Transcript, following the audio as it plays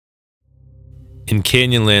In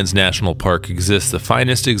Canyonlands National Park exists the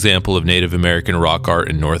finest example of Native American rock art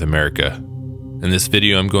in North America. In this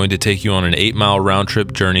video, I'm going to take you on an 8-mile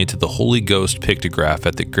round-trip journey to the Holy Ghost Pictograph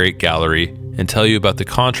at the Great Gallery and tell you about the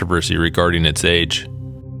controversy regarding its age.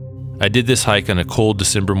 I did this hike on a cold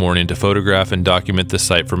December morning to photograph and document the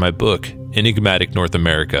site for my book, Enigmatic North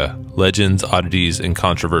America: Legends, Oddities, and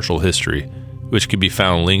Controversial History, which can be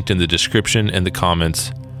found linked in the description and the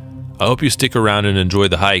comments. I hope you stick around and enjoy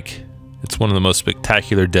the hike. It's one of the most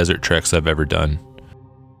spectacular desert treks I've ever done.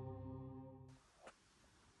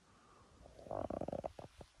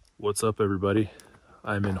 What's up, everybody?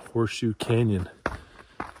 I'm in Horseshoe Canyon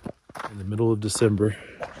in the middle of December,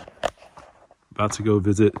 about to go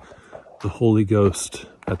visit the Holy Ghost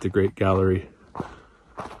at the Great Gallery,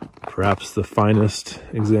 perhaps the finest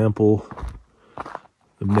example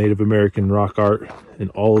of Native American rock art in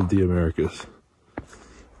all of the Americas.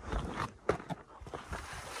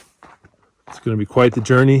 It's going to be quite the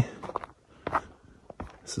journey.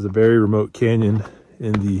 This is a very remote canyon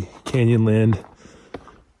in the Canyonlands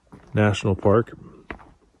National Park.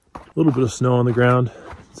 A little bit of snow on the ground.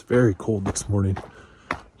 It's very cold this morning.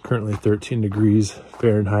 Currently 13 degrees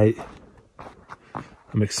Fahrenheit.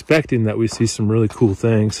 I'm expecting that we see some really cool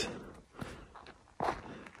things.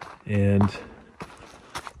 And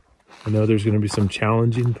I know there's going to be some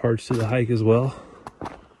challenging parts to the hike as well.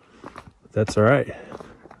 But that's all right.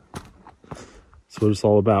 That's what it's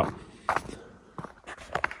all about.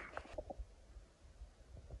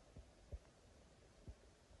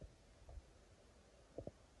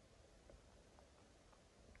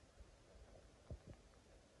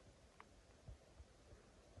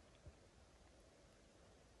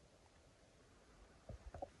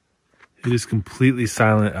 It is completely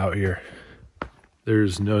silent out here.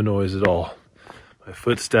 There's no noise at all. My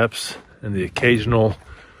footsteps and the occasional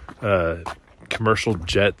commercial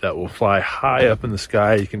jet that will fly high up in the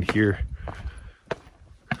sky you can hear.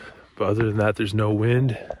 But other than that, there's no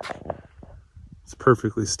wind. It's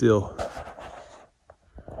perfectly still.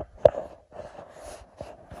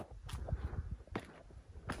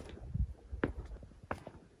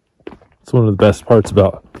 It's one of the best parts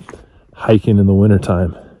about hiking in the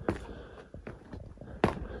wintertime.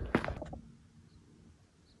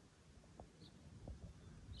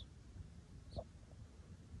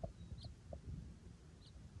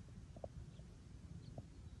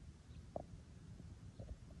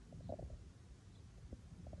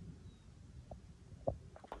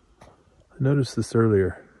 I noticed this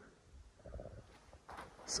earlier.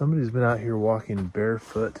 Somebody's been out here walking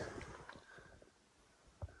barefoot.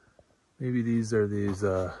 Maybe these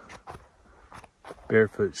are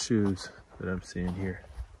barefoot shoes that I'm seeing here.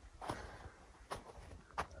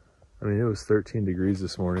 I mean, it was 13 degrees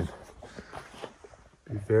this morning.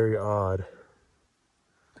 It'd be very odd.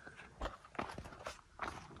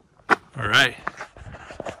 All right,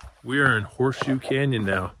 we are in Horseshoe Canyon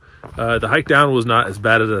now. The hike down was not as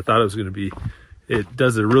bad as I thought it was going to be. It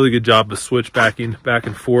does a really good job of switch backing back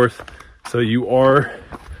and forth, so you are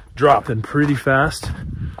dropping pretty fast,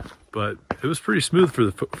 but it was pretty smooth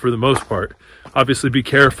for the most part. Obviously be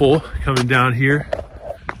careful coming down here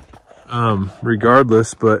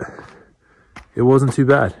regardless, but it wasn't too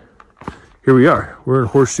bad. Here we are. We're in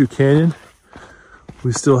Horseshoe Canyon.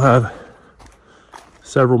 We still have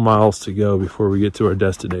several miles to go before we get to our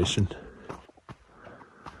destination.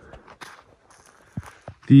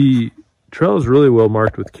 The trail is really well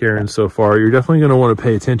marked with cairns so far. You're definitely going to want to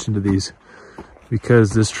pay attention to these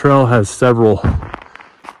because this trail has several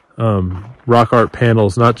rock art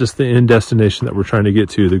panels, not just the end destination that we're trying to get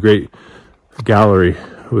to, the Great Gallery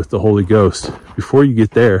with the Holy Ghost. Before you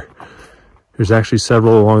get there, there's actually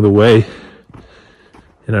several along the way,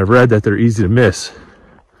 and I've read that they're easy to miss.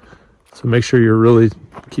 So make sure you're really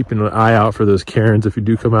keeping an eye out for those cairns if you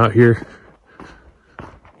do come out here.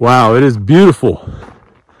 Wow, it is beautiful.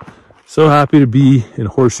 So happy to be in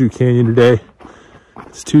Horseshoe Canyon today.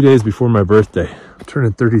 It's 2 days before my birthday. I'm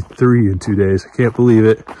turning 33 in 2 days. I can't believe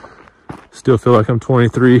it. Still feel like I'm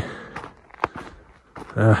 23.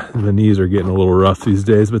 And the knees are getting a little rough these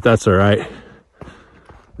days, but that's all right.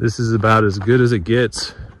 This is about as good as it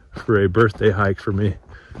gets for a birthday hike for me.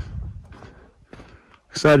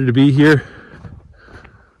 Excited to be here.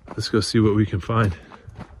 Let's go see what we can find.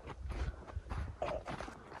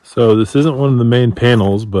 So this isn't one of the main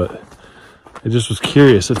panels, but I just was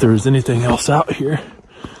curious if there was anything else out here.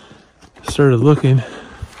 Started looking,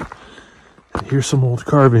 and here's some old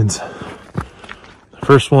carvings. The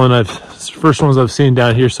first ones I've seen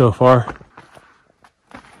down here so far.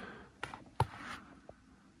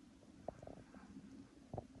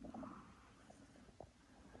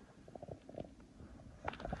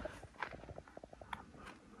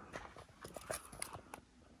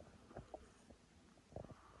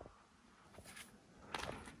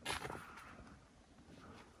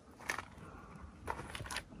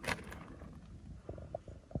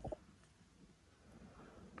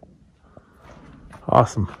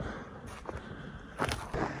 Awesome.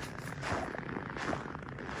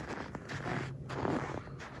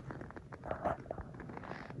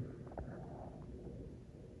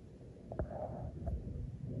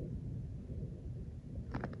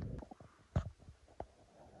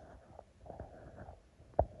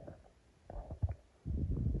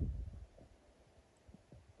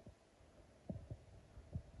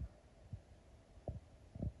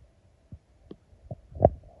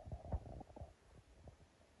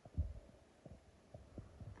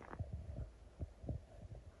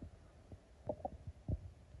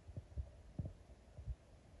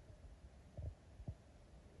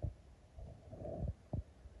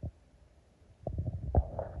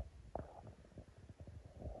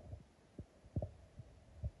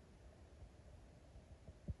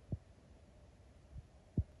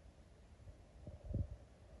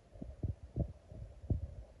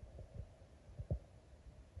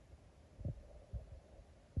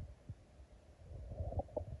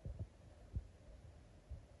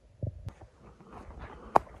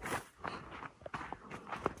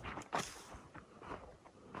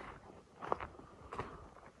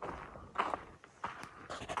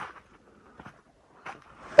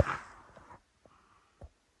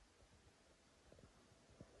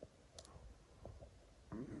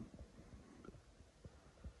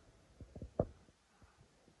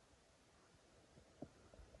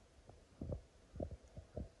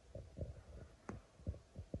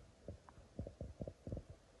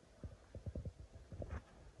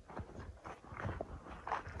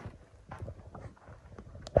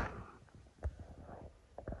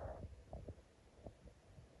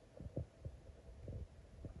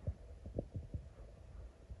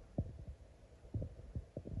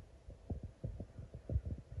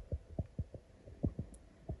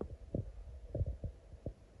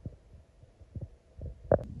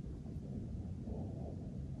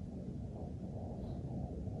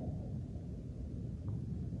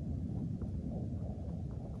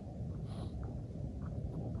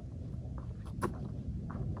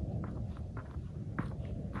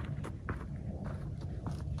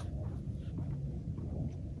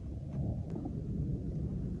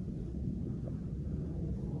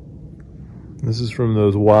 This is from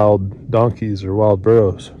those wild donkeys or wild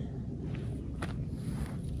burros.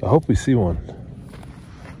 I hope we see one.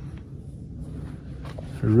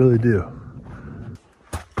 I really do.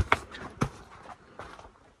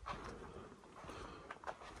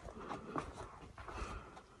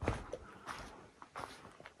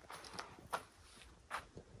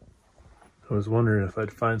 I was wondering if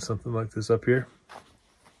I'd find something like this up here.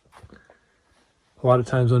 A lot of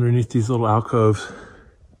times underneath these little alcoves,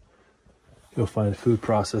 you'll find food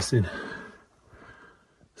processing.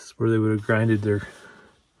 This is where they would have grinded their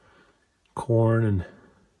corn and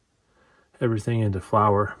everything into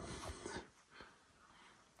flour.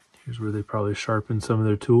 Here's where they probably sharpened some of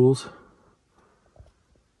their tools.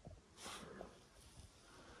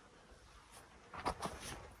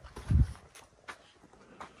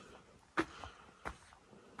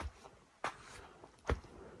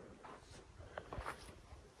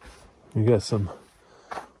 You got some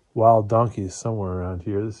wild donkeys somewhere around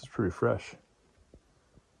here. This is pretty fresh.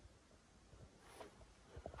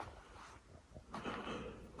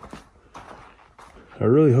 I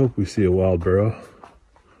really hope we see a wild burro.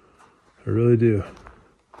 I really do.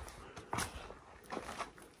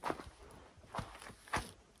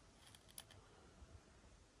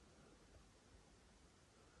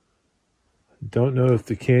 Don't know if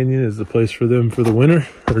the canyon is the place for them for the winter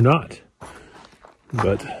or not,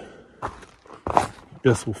 but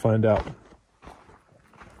guess we'll find out.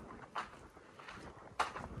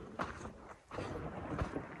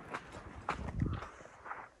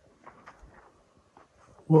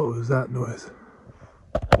 What was that noise?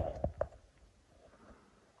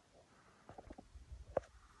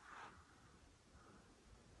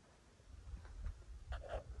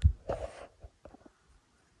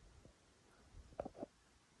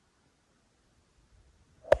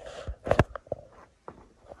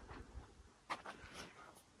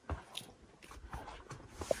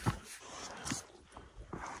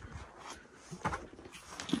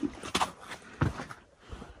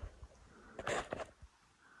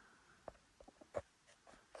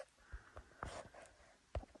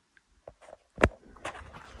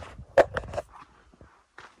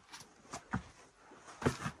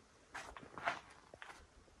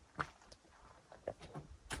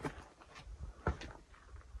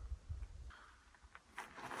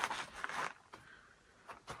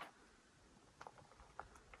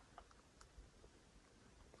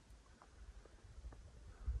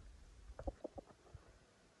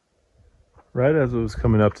 right as I was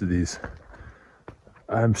coming up to these,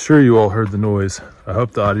 I'm sure you all heard the noise. I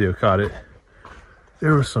hope the audio caught it.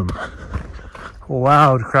 There was some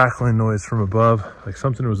loud crackling noise from above, like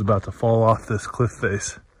something was about to fall off this cliff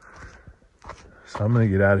face. So I'm gonna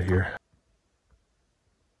get out of here.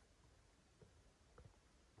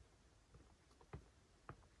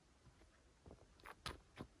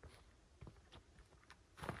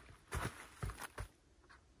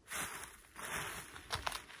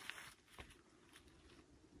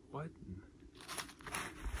 What?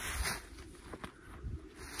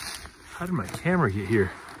 How did my camera get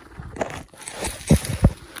here?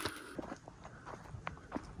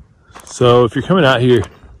 So if you're coming out here,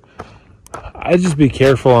 I'd just be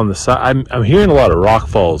careful on the side. I'm hearing a lot of rock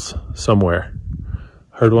falls somewhere.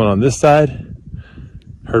 Heard one on this side.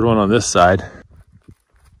 Heard one on this side.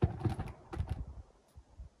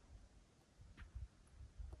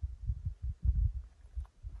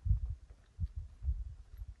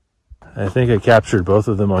 I think I captured both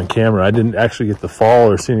of them on camera. I didn't actually get the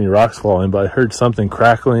fall or see any rocks falling, but I heard something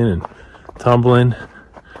crackling and tumbling.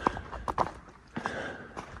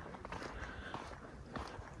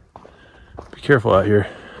 Be careful out here.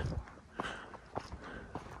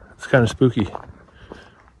 It's kind of spooky.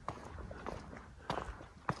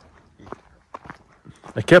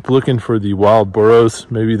 I kept looking for the wild burros.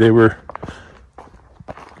 Maybe they were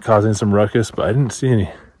causing some ruckus, but I didn't see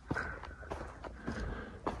any.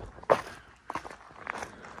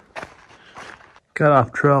 Got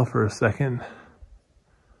off trail for a second.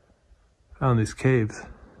 Found these caves.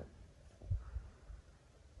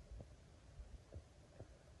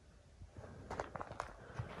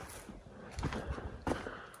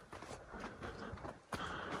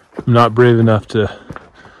 I'm not brave enough to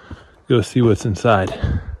go see what's inside.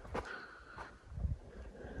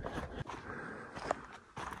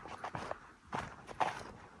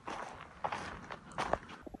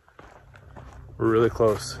 We're really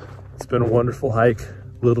close. It's been a wonderful hike.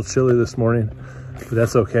 A little chilly this morning, but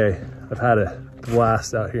that's okay. I've had a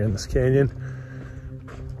blast out here in this canyon.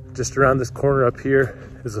 Just around this corner up here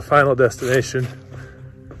is the final destination.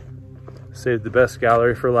 Saved the best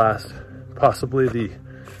gallery for last. Possibly the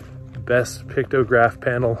best pictograph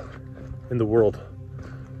panel in the world.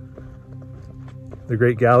 The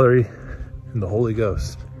Great Gallery and the Holy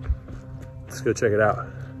Ghost. Let's go check it out.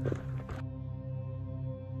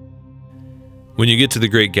 When you get to the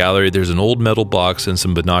Great Gallery, there's an old metal box and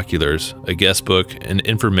some binoculars, a guest book, and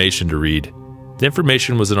information to read. The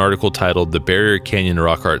information was an article titled The Barrier Canyon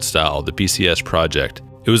Rock Art Style, the BCS Project.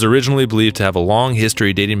 It was originally believed to have a long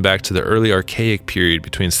history dating back to the early Archaic period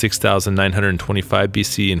between 6,925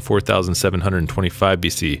 BC and 4,725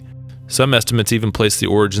 BC. Some estimates even place the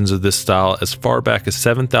origins of this style as far back as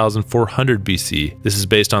 7,400 BC. This is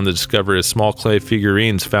based on the discovery of small clay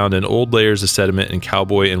figurines found in old layers of sediment in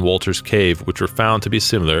Cowboy and Walter's Cave, which were found to be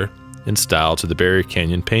similar in style to the Barrier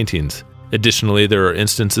Canyon paintings. Additionally, there are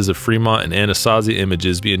instances of Fremont and Anasazi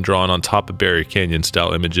images being drawn on top of Barrier Canyon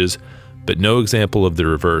style images, but no example of the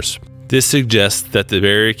reverse. This suggests that the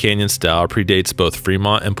Barrier Canyon style predates both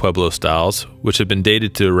Fremont and Pueblo styles, which have been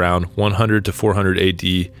dated to around 100 to 400 AD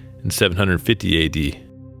and 750 AD.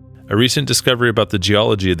 A recent discovery about the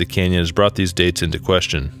geology of the canyon has brought these dates into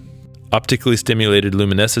question. Optically stimulated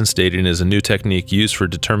luminescence dating is a new technique used for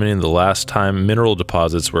determining the last time mineral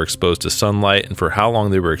deposits were exposed to sunlight and for how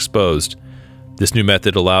long they were exposed. This new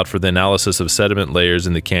method allowed for the analysis of sediment layers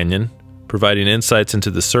in the canyon, providing insights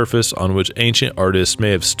into the surface on which ancient artists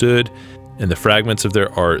may have stood and the fragments of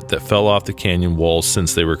their art that fell off the canyon walls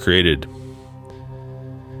since they were created.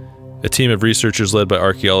 A team of researchers led by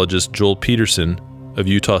archaeologist Joel Peterson of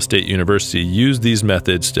Utah State University used these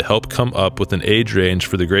methods to help come up with an age range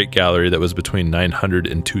for the Great Gallery that was between 900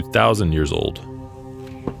 and 2,000 years old.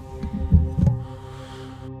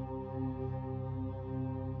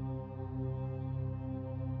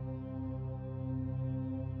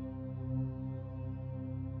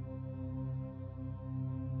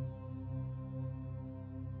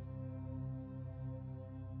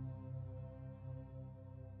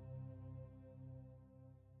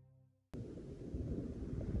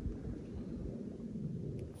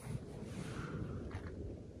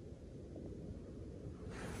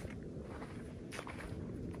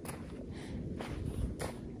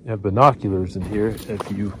 You have binoculars in here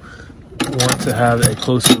if you want to have a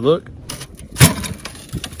closer look.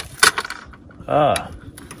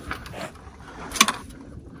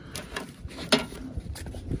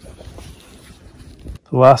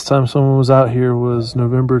 The last time someone was out here was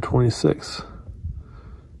November 26th.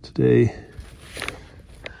 Today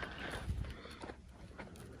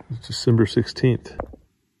is December 16th.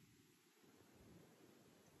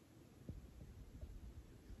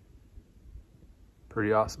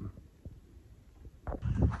 Pretty awesome.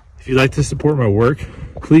 If you'd like to support my work,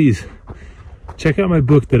 please check out my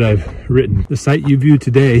book that I've written. The site you view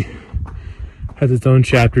today has its own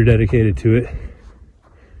chapter dedicated to it.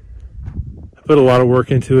 I put a lot of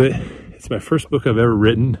work into it. It's my first book I've ever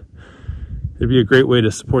written. It'd be a great way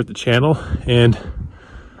to support the channel, and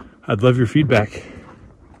I'd love your feedback.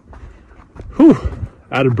 Whew,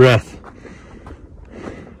 out of breath.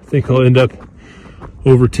 I think I'll end up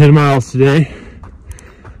over 10 miles today,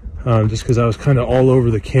 just because I was kind of all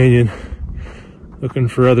over the canyon looking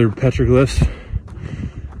for other petroglyphs.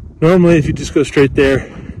 Normally, if you just go straight there,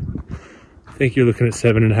 I think you're looking at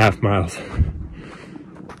 7.5 miles.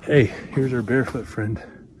 Hey, here's our barefoot friend.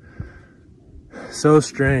 So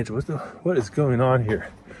strange. What is going on here?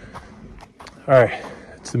 All right,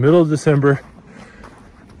 it's the middle of December,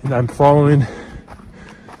 and I'm following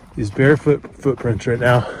these barefoot footprints right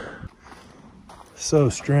now. So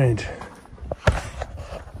strange.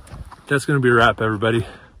 That's gonna be a wrap, everybody.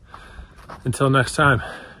 Until next time,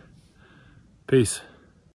 peace.